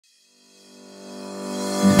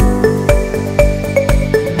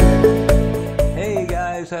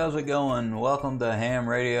how's it going? Welcome to Ham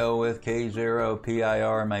Radio with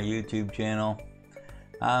K0PIR, my YouTube channel.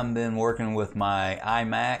 I've been working with my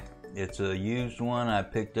iMac. It's a used one I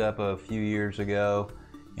picked up a few years ago,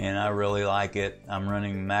 and I really like it. I'm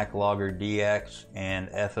running MacloggerDX and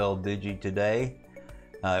Fldigi today.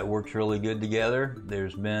 It works really good together.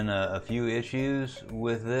 There's been a few issues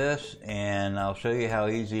with this, and I'll show you how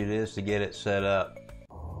easy it is to get it set up.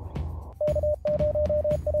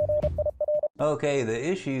 Okay,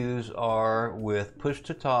 the issues are with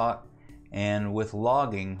push-to-talk and with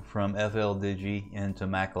logging from Fldigi into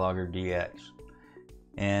MacloggerDX.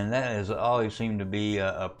 And that has always seemed to be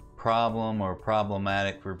a problem or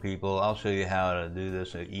problematic for people. I'll show you how to do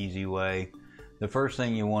this an easy way. The first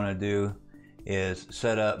thing you want to do is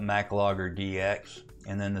set up MacloggerDX,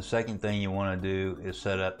 and then the second thing you want to do is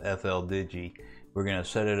set up Fldigi. We're going to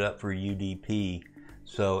set it up for UDP.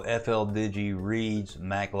 So Fldigi reads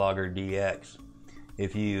MacloggerDX.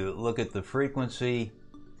 If you look at the frequency,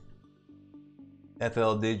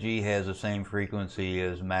 Fldigi has the same frequency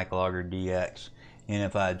as MacloggerDX. And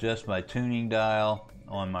if I adjust my tuning dial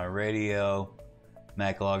on my radio,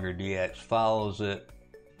 MacloggerDX follows it,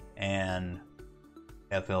 and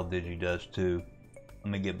Fldigi does too.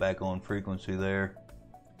 Let me get back on frequency there.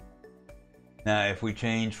 Now if we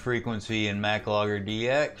change frequency in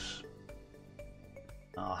MacloggerDX,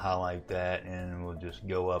 I'll highlight that and we'll just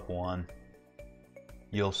go up one.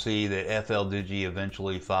 You'll see that Fldigi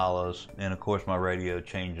eventually follows, and of course my radio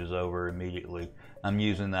changes over immediately. I'm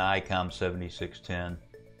using the Icom 7610.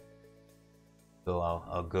 So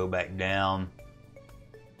I'll go back down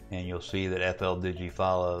and you'll see that Fldigi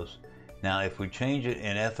follows. Now if we change it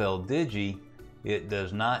in Fldigi, it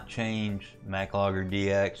does not change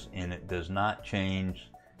MacloggerDX and it does not change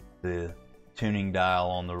the tuning dial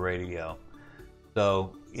on the radio.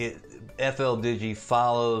 So Fldigi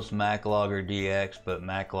follows MacloggerDX, but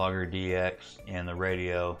MacloggerDX and the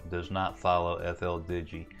radio does not follow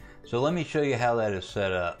Fldigi. So let me show you how that is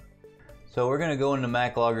set up. So we're going to go into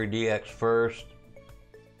MacloggerDX first,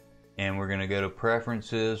 and we're going to go to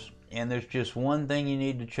Preferences, and there's just one thing you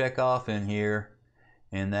need to check off in here,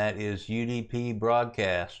 and that is UDP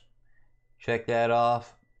broadcast. Check that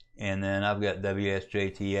off, and then I've got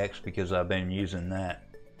WSJTX because I've been using that.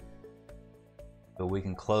 So we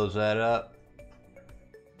can close that up.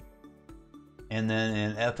 And then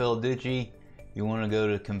in Fldigi, you want to go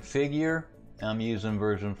to Configure. I'm using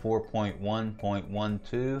version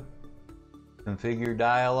 4.1.12. Configure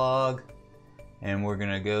dialog. And we're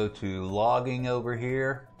going to go to logging over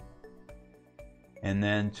here. And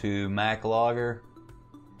then to MacLogger.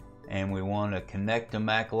 And we want to connect to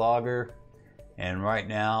MacLogger. And right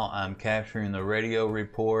now I'm capturing the radio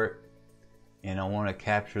report. And I want to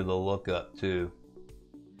capture the lookup too.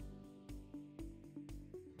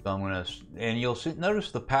 So I'm going to, and you'll see, notice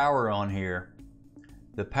the power on here.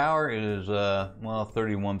 The power is, well,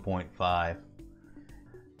 31.5.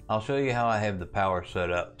 I'll show you how I have the power set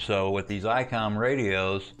up. So with these Icom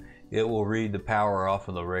radios, it will read the power off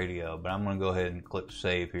of the radio, but I'm going to go ahead and click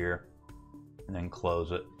Save here and then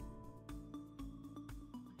close it.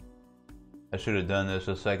 I should have done this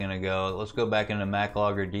a second ago. Let's go back into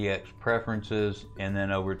MacloggerDX Preferences and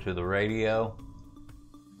then over to the radio.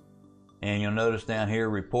 And you'll notice down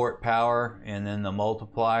here report power and then the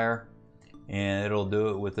multiplier, and it'll do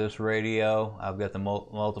it with this radio. I've got the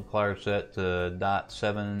multiplier set to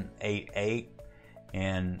 .788,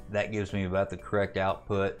 and that gives me about the correct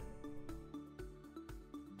output.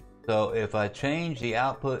 So if I change the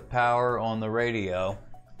output power on the radio,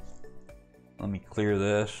 let me clear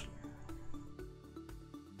this.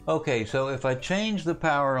 Okay, so if I change the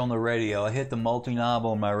power on the radio, I hit the multi-knob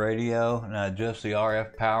on my radio and I adjust the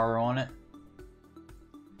RF power on it.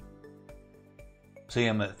 See,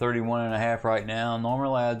 I'm at 31.5 right now.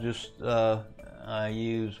 Normally I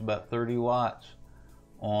use about 30 watts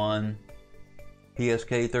on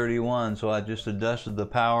PSK31, so I just adjusted the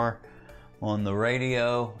power on the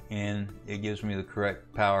radio and it gives me the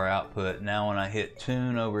correct power output. Now when I hit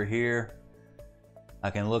tune over here, I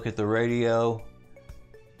can look at the radio.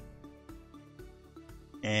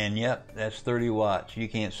 And yep, that's 30 watts. You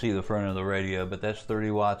can't see the front of the radio, but that's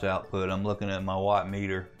 30 watts output. I'm looking at my watt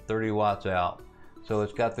meter, 30 watts out. So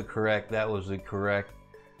it's got the correct, that was the correct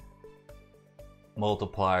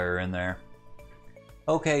multiplier in there.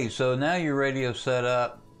 Okay, so now your radio's set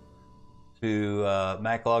up to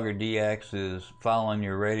MacloggerDX is following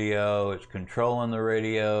your radio, it's controlling the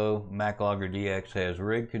radio. MacloggerDX has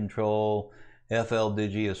rig control.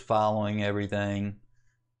 Fldigi is following everything,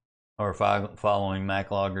 or following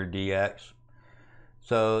MacloggerDX.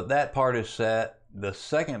 So that part is set. The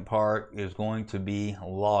second part is going to be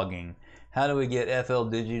logging. How do we get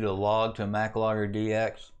Fldigi to log to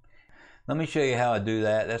MacloggerDX? Let me show you how I do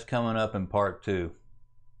that. That's coming up in part 2.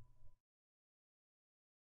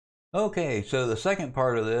 Okay, so the second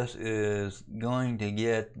part of this is going to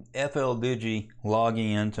get Fldigi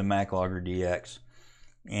logging into MacloggerDX,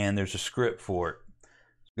 and there's a script for it.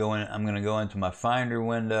 I'm going to go into my Finder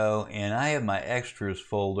window, and I have my extras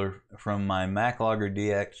folder from my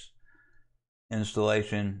MacloggerDX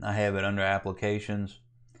installation. I have it under applications,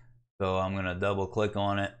 so I'm going to double click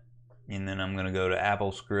on it, and then I'm going to go to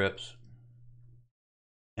Apple Scripts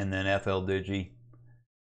and then Fldigi.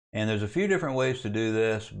 And there's a few different ways to do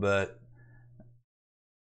this, but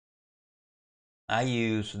I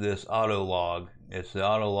use this AutoLog. It's the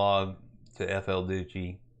AutoLog to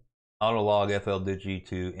Fldigi, AutoLog Fldigi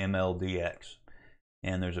to MLDX.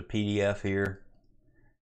 And there's a PDF here.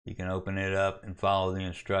 You can open it up and follow the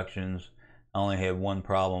instructions. I only have one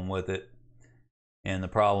problem with it, and the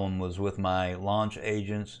problem was with my launch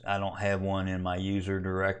agents. I don't have one in my user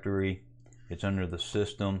directory. It's under the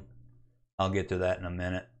system. I'll get to that in a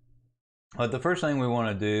minute. But the first thing we want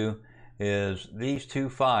to do is these two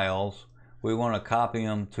files, we want to copy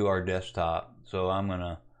them to our desktop. So I'm going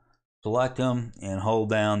to select them and hold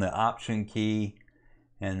down the Option key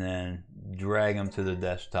and then drag them to the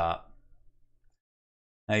desktop.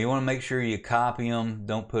 Now you want to make sure you copy them.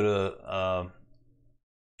 Don't put a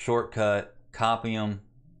shortcut. Copy them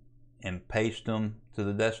and paste them to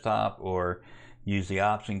the desktop, or use the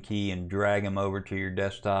Option key and drag them over to your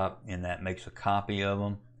desktop, and that makes a copy of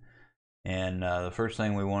them. And the first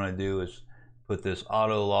thing we want to do is put this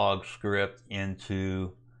AutoLog script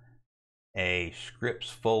into a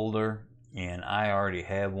scripts folder, and I already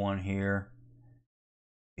have one here.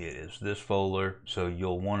 It is this folder, so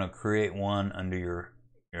you'll want to create one under your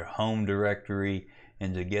home directory,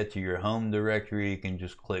 and to get to your home directory you can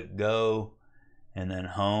just click Go and then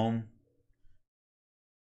Home,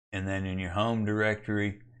 and then in your home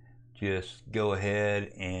directory just go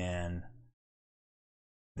ahead and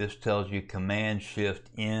this tells you Command Shift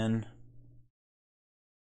N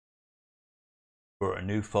for a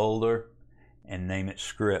new folder and name it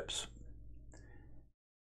Scripts.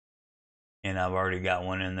 And I've already got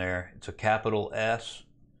one in there. It's a capital S.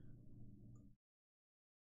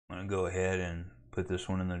 I'm going to go ahead and put this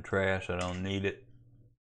one in the trash. I don't need it.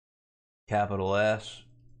 Capital S.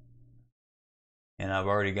 And I've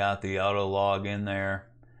already got the AutoLog in there.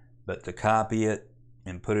 But to copy it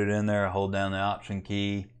and put it in there, hold down the Option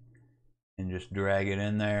key and just drag it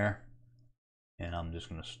in there, and I'm just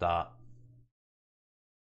going to stop.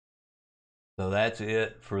 So that's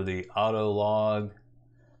it for the AutoLog.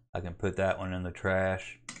 I can put that one in the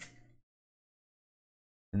trash.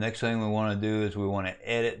 The next thing we want to do is we want to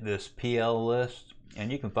edit this PL list,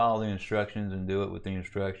 and you can follow the instructions and do it with the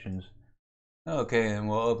instructions. Okay, and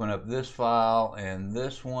we'll open up this file, and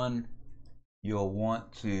this one you'll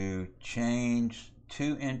want to change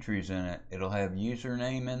 2 entries in it. It'll have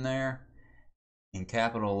username in there in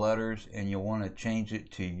capital letters, and you'll want to change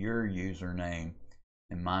it to your username,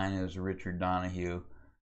 and mine is Richard Donahue.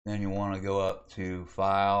 Then you want to go up to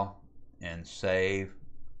File and Save,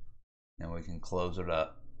 and we can close it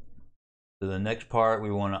up. So the next part,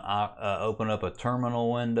 we want to open up a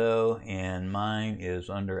terminal window, and mine is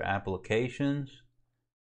under Applications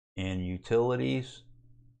and Utilities,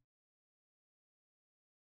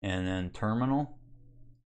 and then Terminal.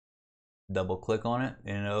 Double click on it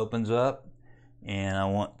and it opens up, and I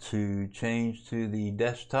want to change to the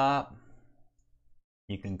desktop.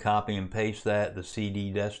 You can copy and paste that, the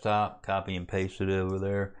CD desktop, copy and paste it over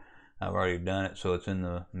there. I've already done it, so it's in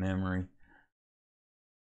the memory.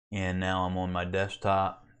 And now I'm on my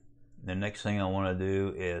desktop. The next thing I want to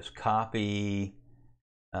do is copy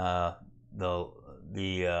the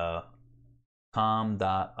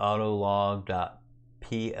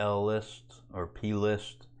com.autolog.plist or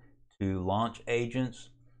plist to launch agents.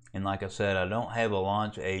 And like I said, I don't have a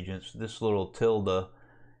launch agents. This little tilde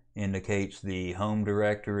indicates the home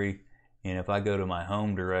directory, and if I go to my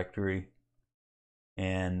home directory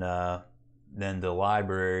and then the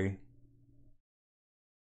library,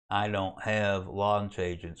 I don't have launch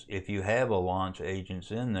agents. If you have a launch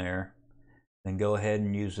agents in there, then go ahead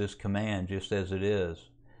and use this command just as it is.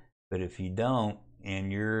 But if you don't,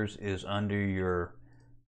 and yours is under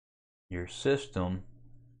your system,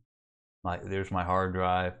 like there's my hard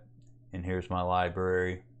drive and here's my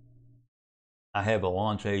library, I have a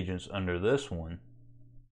launch agents under this one.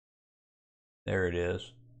 There it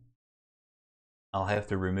is. I'll have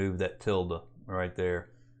to remove that tilde right there.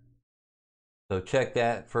 So check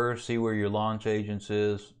that first, see where your launch agents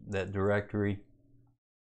is, that directory.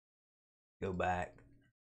 Go back.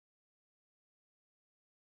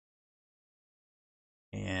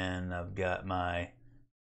 and I've got my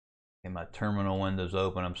terminal windows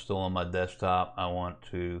open. I'm still on my desktop. I want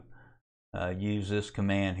to use this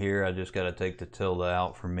command here. I just got to take the tilde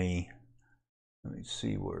out for me. Let me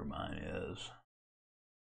see where mine is.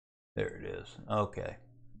 There it is. Okay,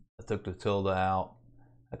 I took the tilde out.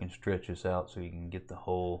 I can stretch this out so you can get the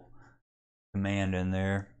whole command in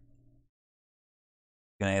there.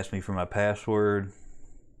 It's going to ask me for my password.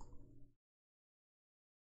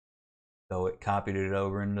 So it copied it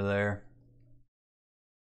over into there.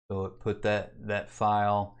 So it put that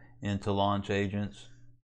file into launch agents.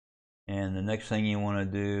 And the next thing you want to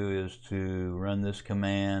do is to run this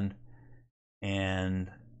command. And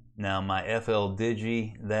now my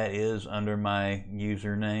Fldigi, that is under my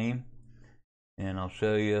username. And I'll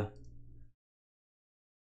show you.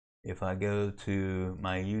 If I go to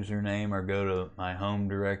my username or go to my home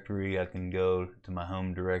directory, I can go to my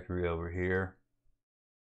home directory over here.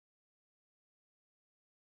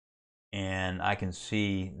 And I can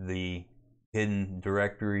see the hidden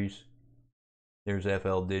directories. There's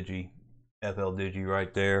Fldigi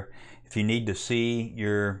right there. If you need to see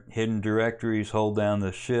your hidden directories, hold down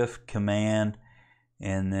the Shift Command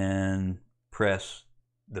and then press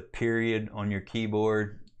the period on your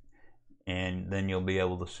keyboard, and then you'll be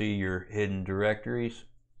able to see your hidden directories.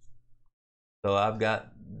 So I've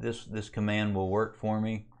got this command will work for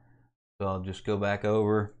me. So I'll just go back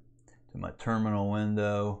over to my terminal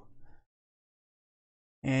window.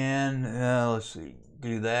 And let's see,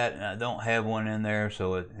 do that. And I don't have one in there,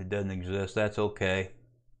 so it doesn't exist. That's okay.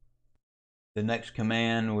 The next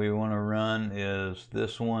command we want to run is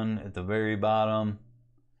this one at the very bottom.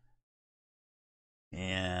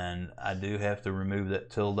 And I do have to remove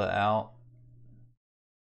that tilde out.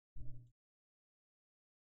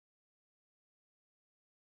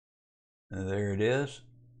 And there it is.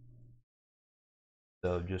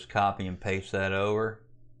 So just copy and paste that over.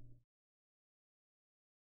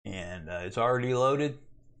 And it's already loaded,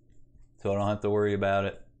 so I don't have to worry about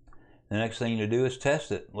it. The next thing to do is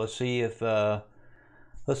test it. Let's see if Fldigi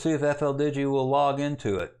will log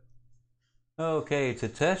into it. Okay, to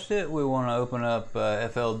test it, we want to open up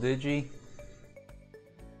Fldigi.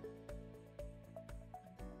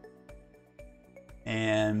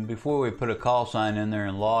 And before we put a call sign in there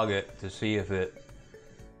and log it to see if it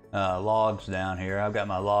logs down here, I've got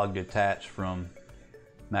my log detached from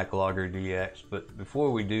MacloggerDX, but before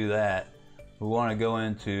we do that, we want to go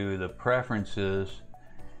into the preferences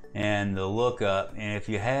and the lookup. And if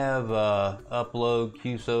you have upload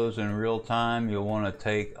QSOs in real time, you'll want to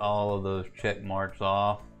take all of those check marks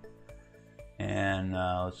off. And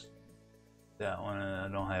that one, I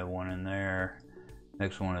don't have one in there.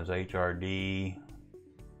 Next one is HRD.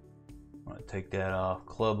 I want to take that off.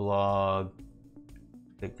 Club log,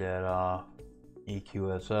 take that off.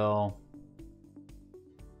 EQSL.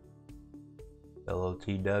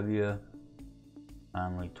 LOTW,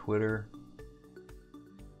 finally Twitter.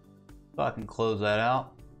 So I can close that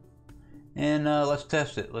out, and let's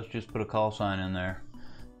test it. Let's just put a call sign in there.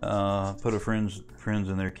 Put a friends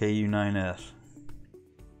in there, KU9S,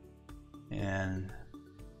 and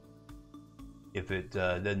if it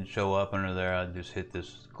doesn't show up under there, I just hit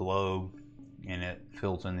this globe, and it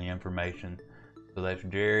fills in the information. So that's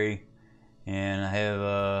Jerry. And I have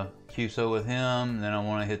a QSO with him. Then I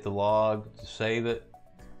want to hit the log to save it.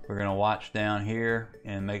 We're going to watch down here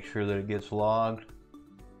and make sure that it gets logged.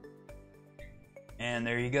 And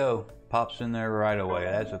there you go. Pops in there right away.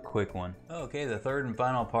 That's a quick one. Okay, the third and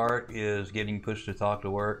final part is getting push to talk to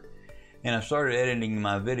work. And I started editing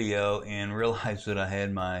my video and realized that I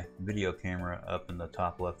had my video camera up in the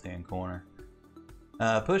top left hand corner.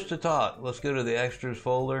 Push to talk. Let's go to the extras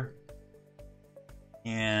folder.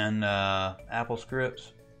 And Apple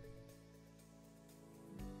scripts,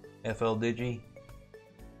 Fldigi,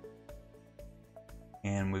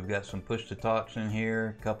 and we've got some push to talks in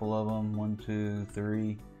here, a couple of them, 1, 2,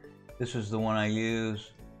 3. This is the one I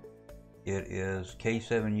use. It is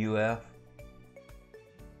K7UF.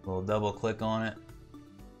 We'll double click on it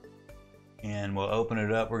and we'll open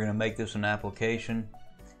it up. We're going to make this an application,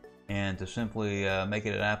 and to simply make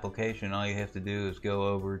it an application, all you have to do is go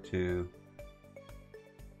over to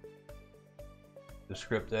the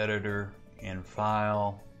script editor and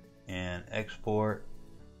file and export.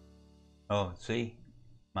 Oh, see,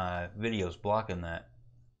 my video's blocking that.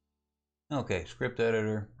 Okay, script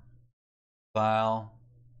editor, file,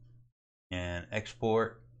 and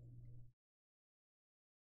export.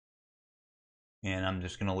 And I'm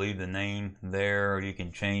just going to leave the name there, or you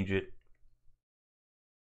can change it.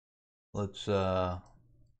 Let's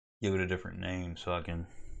give it a different name so I can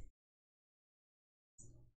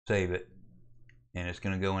save it. and it's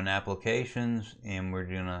going to go in applications, and we're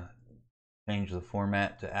going to change the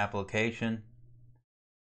format to application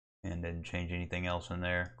and then change anything else in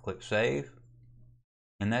there. Click save,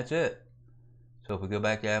 and that's it. So if we go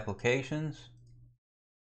back to applications,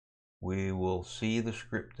 we will see the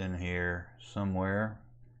script in here somewhere.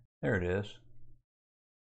 There it is.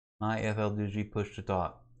 My Fldigi push to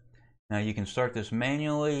talk. Now you can start this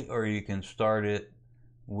manually, or you can start it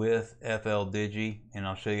with Fldigi, and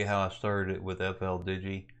I'll show you how I started it with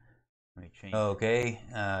Fldigi. Let me change. Okay,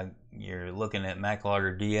 you're looking at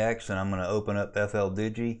MacloggerDX, and I'm going to open up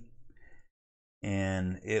Fldigi,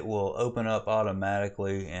 and it will open up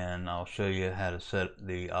automatically, and I'll show you how to set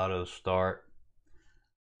the auto start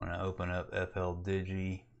when I open up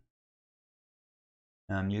Fldigi.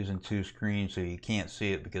 I'm using two screens, so you can't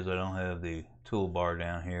see it because I don't have the toolbar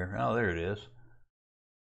down here. Oh, there it is.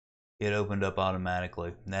 It opened up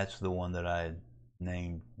automatically. That's the one that I had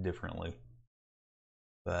named differently.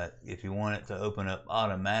 But if you want it to open up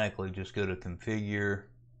automatically, just go to Configure,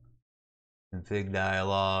 Config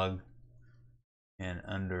Dialog, and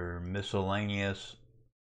under Miscellaneous,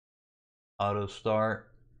 Auto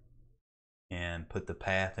Start, and put the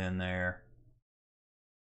path in there,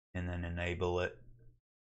 and then enable it,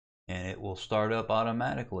 and it will start up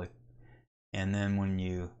automatically. And then when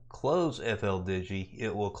you close Fldigi,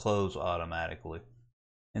 it will close automatically.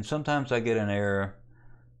 And sometimes I get an error.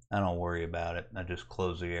 I don't worry about it. I just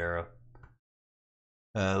close the error,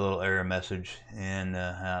 a little error message, and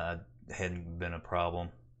it hadn't been a problem.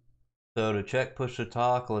 So to check push to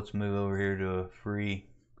talk, let's move over here to a free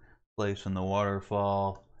place in the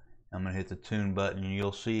waterfall. I'm going to hit the tune button, and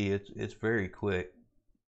you'll see it's very quick.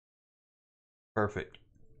 Perfect.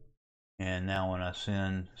 And now when I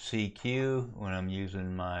send CQ, when I'm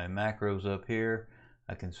using my macros up here,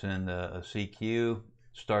 I can send a CQ.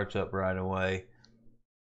 Starts up right away.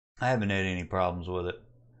 I haven't had any problems with it.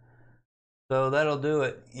 So that'll do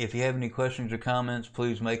it. If you have any questions or comments,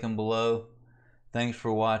 please make them below. Thanks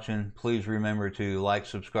for watching. Please remember to like,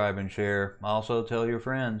 subscribe, and share. Also tell your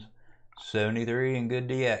friends. 73 and good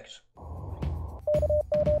DX.